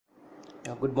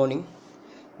Good morning.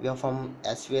 We are from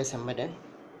svsembedded.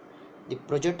 The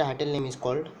project title name is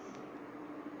called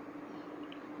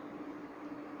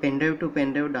PenDrive to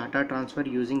PenDrive data transfer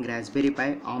using Raspberry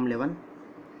Pi ARM11.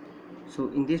 So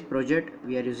in this project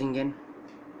we are using an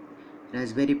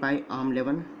Raspberry Pi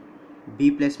ARM11 B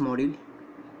plus module,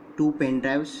 two pen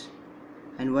drives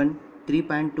and one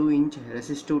 3.2-inch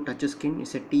resistive touchscreen.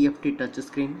 It's a TFT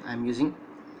touchscreen I am using,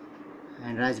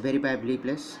 and Raspberry Pi B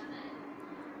plus.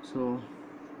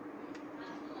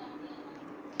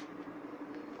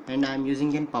 And I am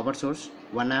using a power source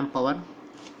 1 amp power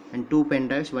and two pen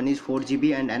drives. One is 4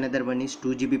 GB and another one is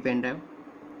 2 GB pen drive.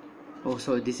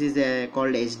 So this is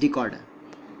called SD card.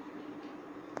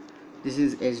 This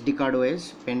is SD card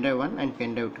OS, pen drive 1 and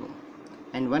pen drive 2,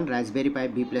 and one Raspberry Pi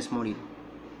B plus module.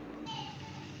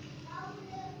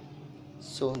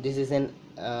 So this is an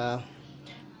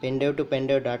pen drive to pen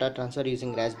drive data transfer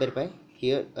using Raspberry Pi.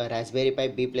 Here a Raspberry Pi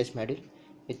B plus module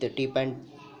with a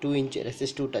 3.2-inch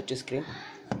resistive touch screen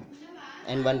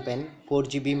and one pen, 4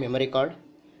 GB memory card,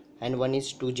 and one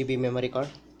is 2 GB memory card.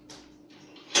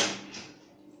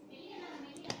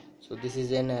 So this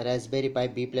is an Raspberry Pi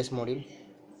B plus module.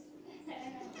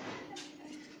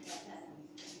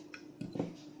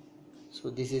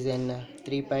 So this is an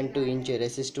 3.2-inch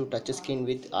resistive touchscreen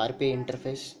with RPI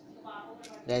interface,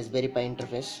 Raspberry Pi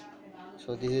interface.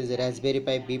 So this is a Raspberry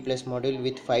Pi B plus module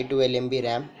with 512 MB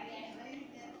RAM.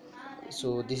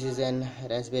 So this is an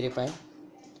Raspberry Pi.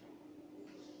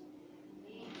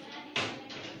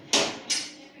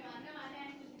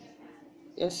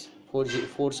 Yes,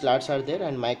 four slots are there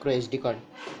and micro SD card.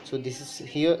 So this is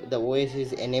here the OS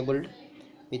is enabled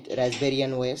with Raspberry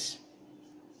OS.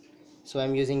 So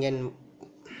I'm using an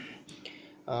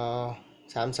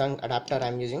Samsung adapter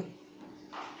I'm using.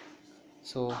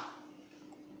 So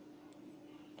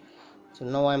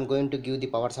now I'm going to give the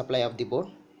power supply of the board.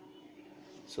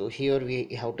 So here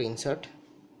we have to insert.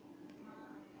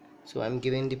 So I'm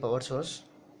giving the power source.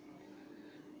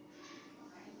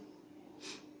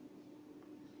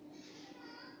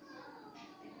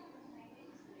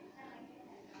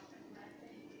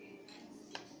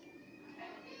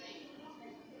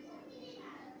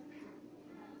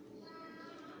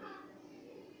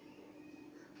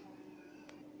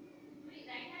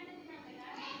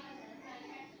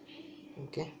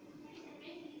 Okay.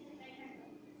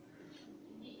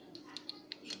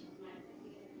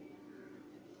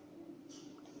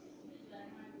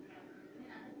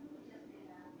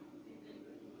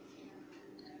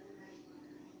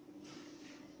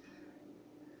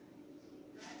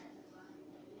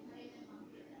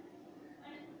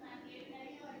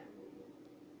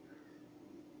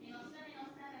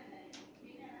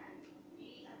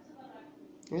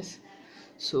 Yes.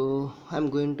 So I'm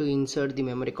going to insert the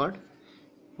memory card.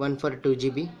 One for 2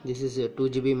 GB. This is a 2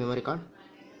 GB memory card.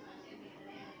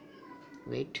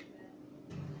 Wait.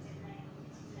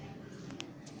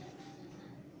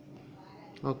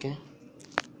 Okay.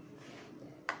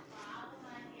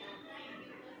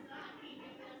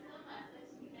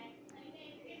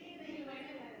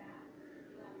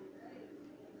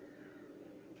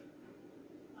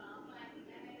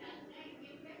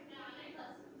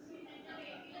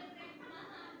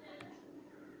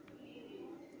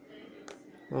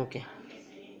 Okay.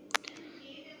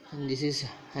 And this is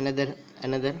another.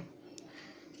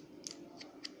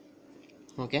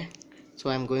 Okay. So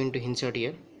I'm going to insert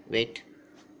here. Wait.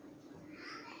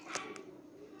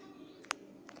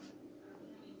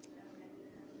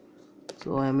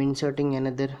 So I'm inserting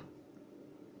another.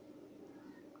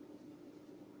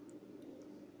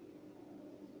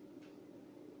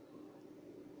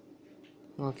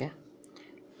 Okay.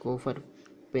 Go for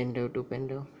pen drive to pen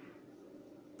drive.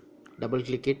 Double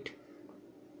click it.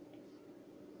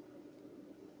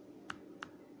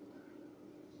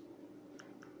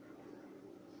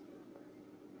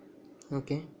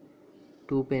 Okay.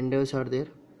 Two pen drives are there.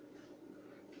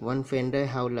 One pen drive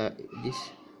have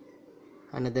this,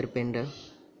 another pen drive.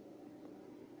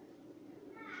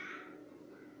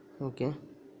 Okay.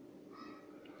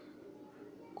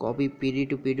 Copy PD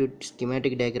to PD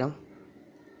schematic diagram.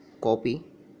 Copy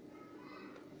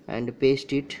and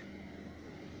paste it.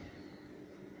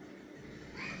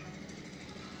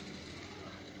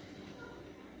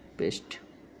 Paste.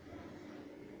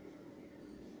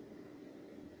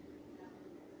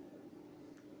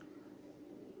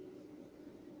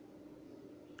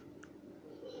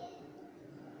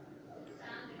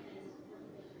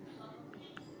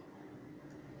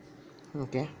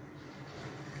 Okay.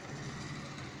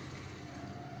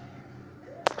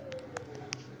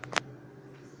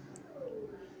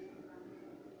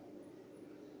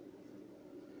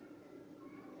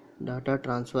 Data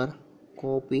transfer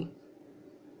copy,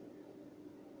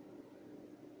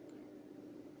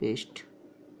 paste.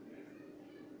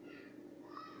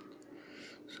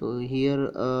 So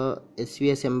here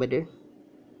SVS embedded,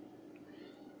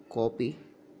 copy,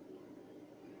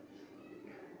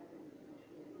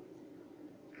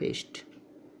 paste,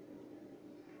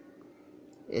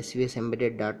 svs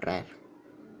embedded.rar.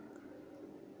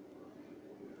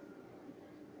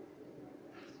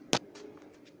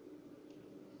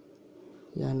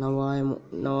 Yeah, now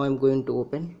I'm going to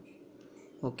open.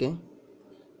 Okay,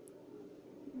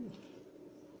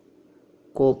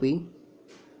 copy,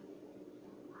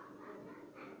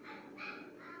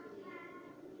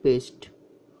 paste.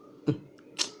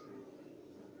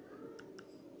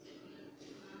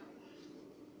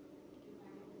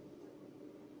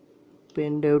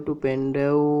 PenDrive to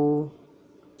PenDrive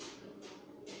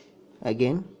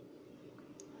again.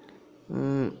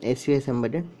 SVS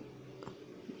embedded,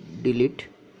 delete,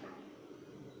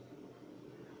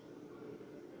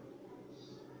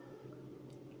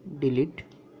 delete,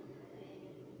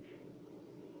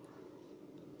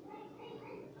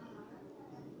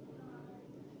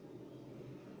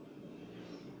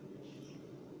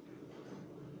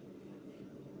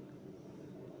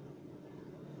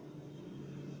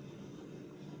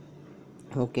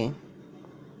 okay,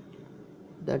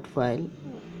 that file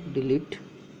delete,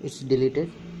 it's deleted.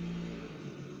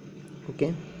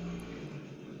 Okay,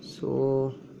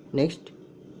 so next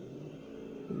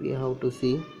we have to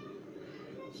see,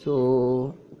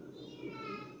 so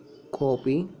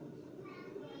copy,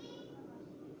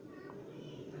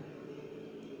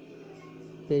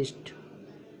 paste,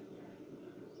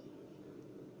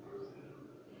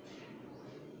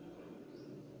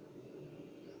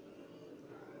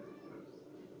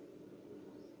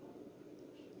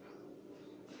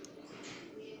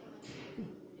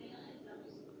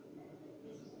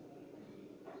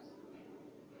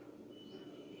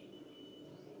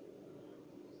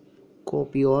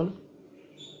 copy all,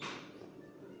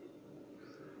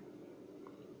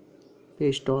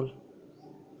 paste all.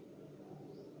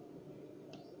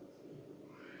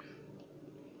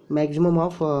 Maximum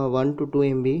of 1 to 2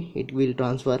 MB it will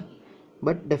transfer,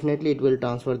 but definitely it will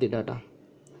transfer the data.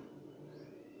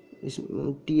 Is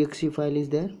txt file is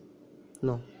there?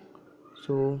 No.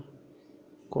 So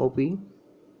copy,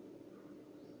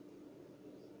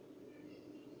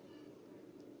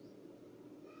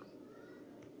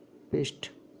 paste.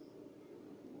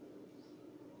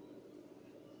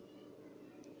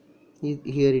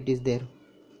 Here it is there.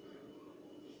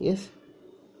 Yes,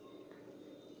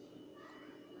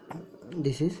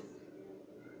 this is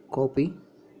copy.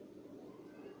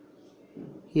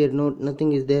 Here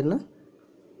nothing is there, na?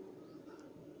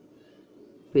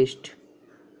 Paste.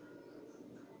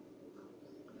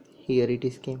 Here it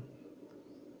is came,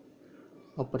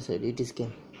 upper side it is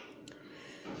came.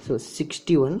 So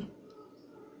 61,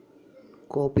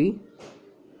 copy.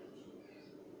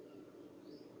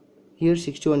 Here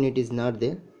 61 it is not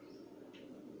there,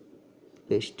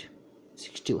 paste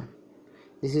 61.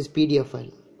 This is PDF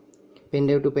file.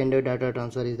 PenDrive to PenDrive data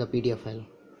transfer is the PDF file.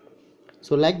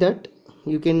 So like that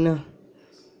you can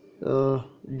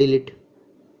delete.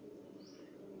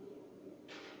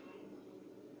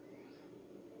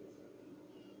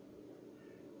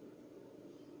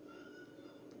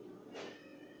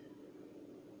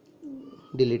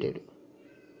 Deleted.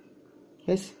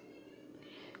 Yes.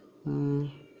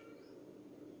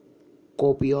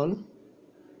 Copy all,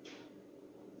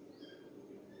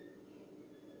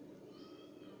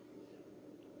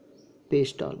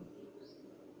 paste all.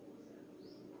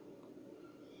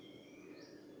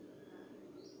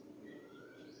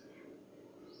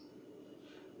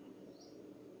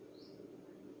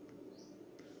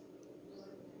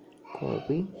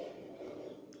 Copy,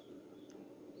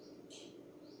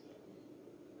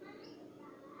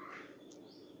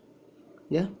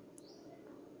 yeah,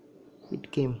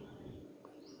 it came.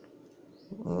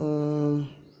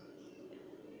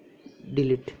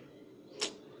 Delete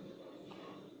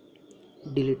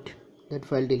that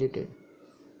file, deleted.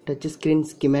 Touch screen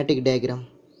schematic diagram,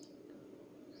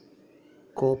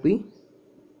 copy.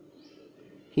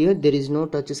 Here there is no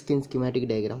touch screen schematic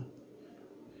diagram,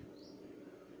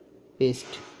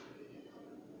 paste.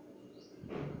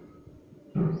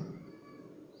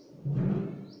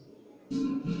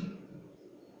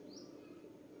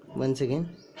 Once again,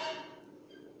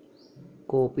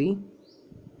 copy,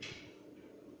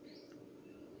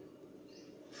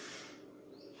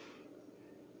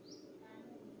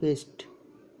 paste.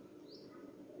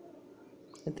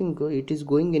 I think it is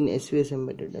going in SVS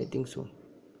embedded, I think so.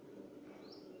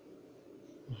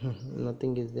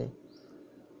 Nothing is there.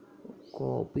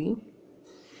 Copy,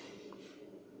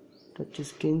 touch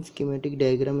screen schematic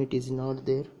diagram, it is not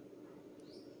there.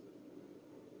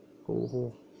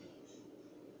 Oh,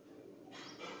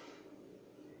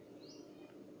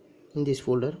 in this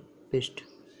folder paste.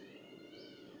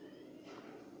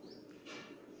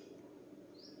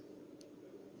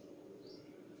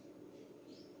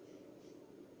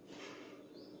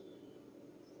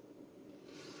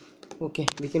 Okay,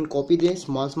 we can copy the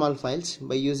small files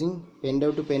by using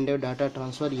pendrive to pendrive data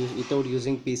transfer without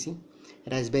using PC,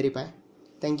 Raspberry Pi.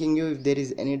 Thanking you. If there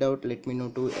is any doubt, let me know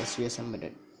to SVS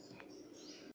Embedded.